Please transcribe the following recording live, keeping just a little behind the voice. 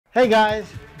Hey guys,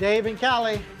 Dave and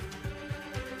Cali.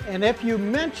 And if you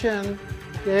mention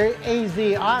the AZ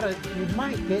audit, you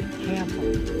might get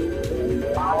canceled.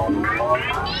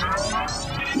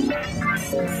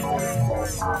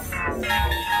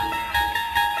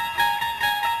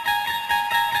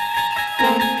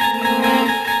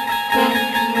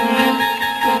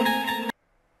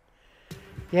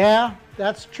 Yeah,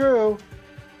 that's true.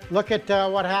 Look at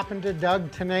what happened to Doug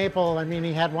TenNapel. I mean,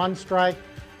 he had one strike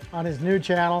on his new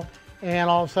channel, and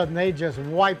all of a sudden they just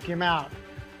wiped him out.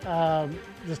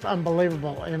 Just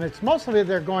unbelievable. And it's mostly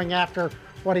they're going after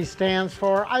what he stands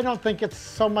for. I don't think it's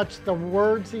so much the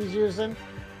words he's using,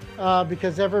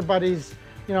 because everybody's,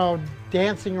 you know,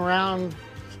 dancing around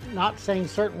not saying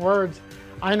certain words.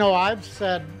 I know I've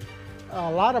said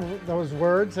a lot of those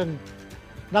words and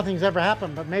nothing's ever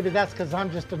happened, but maybe that's because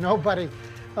I'm just a nobody.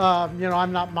 You know,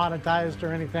 I'm not monetized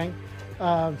or anything.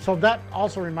 So that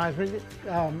also reminds me,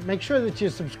 make sure that you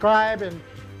subscribe and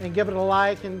give it a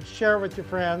like and share with your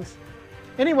friends.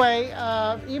 Anyway,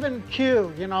 even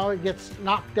Q, you know, it gets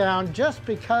knocked down just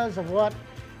because of what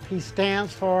he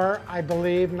stands for, I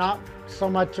believe, not so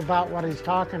much about what he's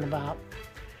talking about.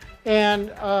 And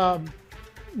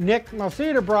Nick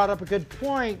Moseder brought up a good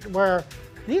point where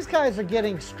these guys are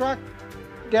getting struck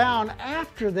down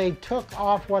after they took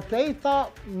off what they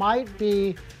thought might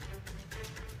be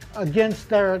against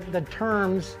the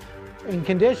terms and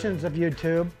conditions of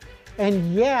YouTube,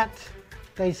 and yet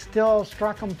they still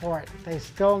struck them for it. They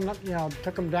still, you know,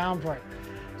 took them down for it.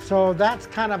 So that's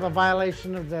kind of a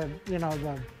violation of the, you know,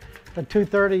 the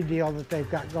 230 deal that they've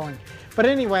got going. But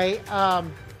anyway,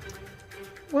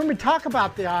 when we talk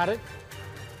about the audit,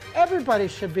 everybody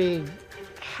should be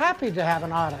happy to have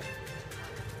an audit.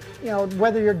 You know,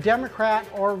 whether you're Democrat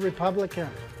or Republican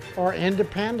or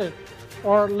independent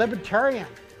or libertarian,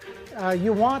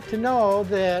 you want to know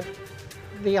that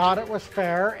the audit was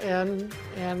fair and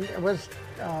it was,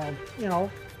 you know,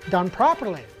 done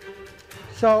properly.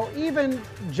 So even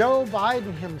Joe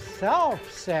Biden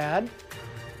himself said,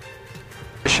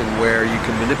 where you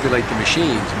can manipulate the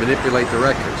machines, manipulate the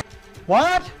records.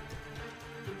 What?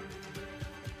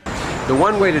 The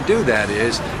one way to do that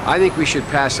is, I think we should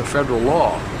pass a federal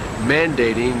law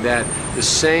mandating that the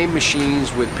same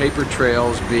machines with paper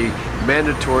trails be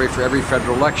mandatory for every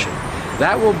federal election.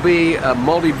 That will be a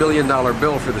multi-billion-dollar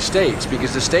bill for the states,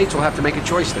 because the states will have to make a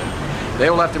choice then.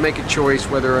 They will have to make a choice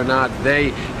whether or not they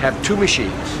have two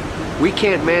machines. We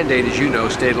can't mandate, as you know,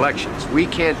 state elections. We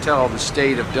can't tell the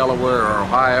state of Delaware or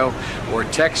Ohio or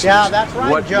Texas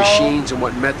what machines and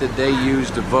what method they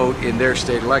use to vote in their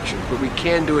state elections, but we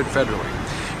can do it federally.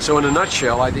 So in a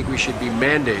nutshell, I think we should be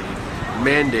mandating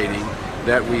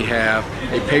that we have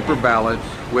a paper ballot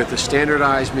with a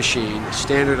standardized machine,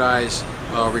 standardized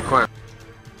requirements.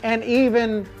 And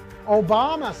even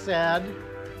Obama said,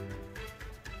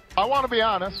 I want to be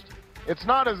honest, it's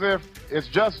not as if it's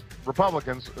just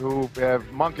Republicans who have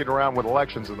monkeyed around with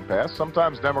elections in the past.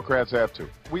 Sometimes Democrats have too.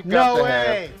 We've got to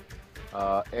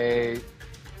have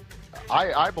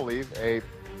I believe, a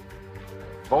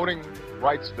voting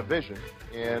rights division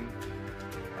in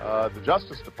the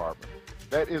Justice Department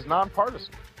that is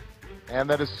nonpartisan and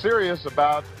that is serious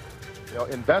about, you know,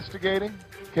 investigating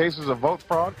cases of vote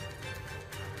fraud.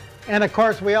 And of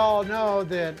course, we all know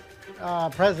that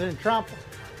President Trump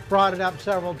brought it up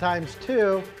several times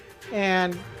too,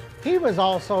 and he was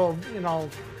also, you know,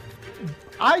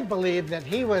 I believe that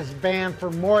he was banned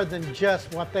for more than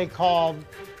just what they called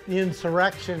the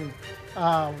insurrection,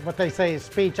 what they say is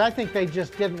speech. I think they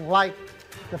just didn't like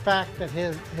the fact that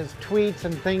his tweets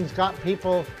and things got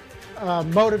people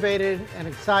motivated and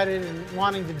excited and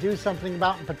wanting to do something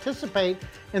about and participate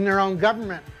in their own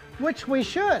government, which we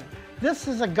should. This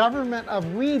is a government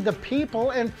of we the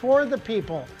people and for the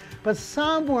people. But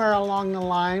somewhere along the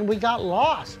line, we got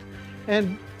lost.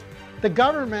 And the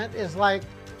government is like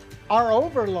our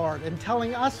overlord and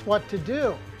telling us what to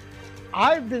do.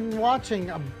 I've been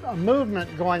watching a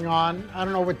movement going on. I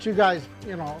don't know what you guys,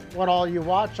 you know, what all you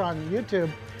watch on YouTube,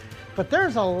 but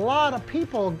there's a lot of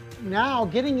people now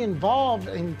getting involved,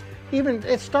 and even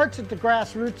it starts at the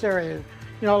grassroots area,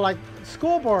 you know, like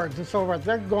school boards and so forth.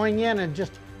 They're going in and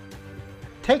just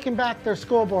taking back their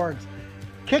school boards,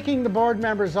 kicking the board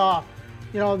members off.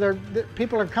 You know,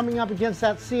 people are coming up against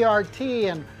that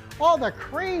CRT and all the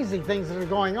crazy things that are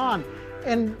going on.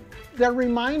 And they're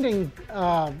reminding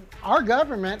our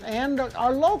government and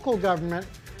our local government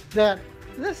that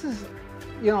this is,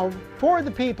 you know, for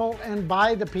the people and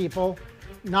by the people,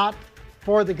 not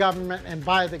for the government and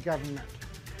by the government.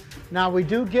 Now, we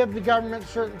do give the government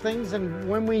certain things, and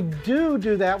when we do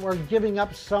that, we're giving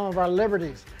up some of our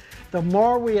liberties. The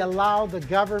more we allow the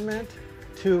government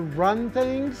to run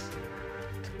things,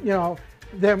 you know,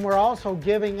 then we're also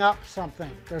giving up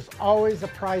something. There's always a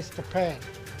price to pay.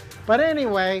 But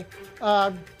anyway,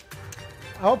 I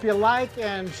hope you like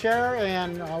and share,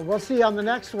 and we'll see you on the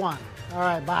next one. All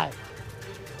right, bye.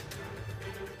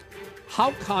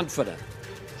 How confident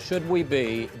should we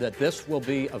be that this will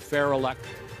be a fair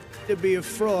election? To be a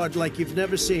fraud like you've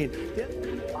never seen.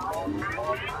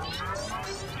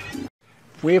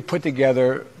 We have put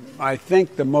together, I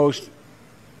think, the most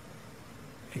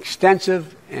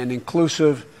extensive and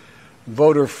inclusive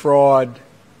voter fraud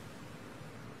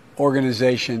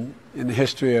organization in the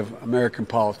history of American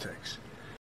politics.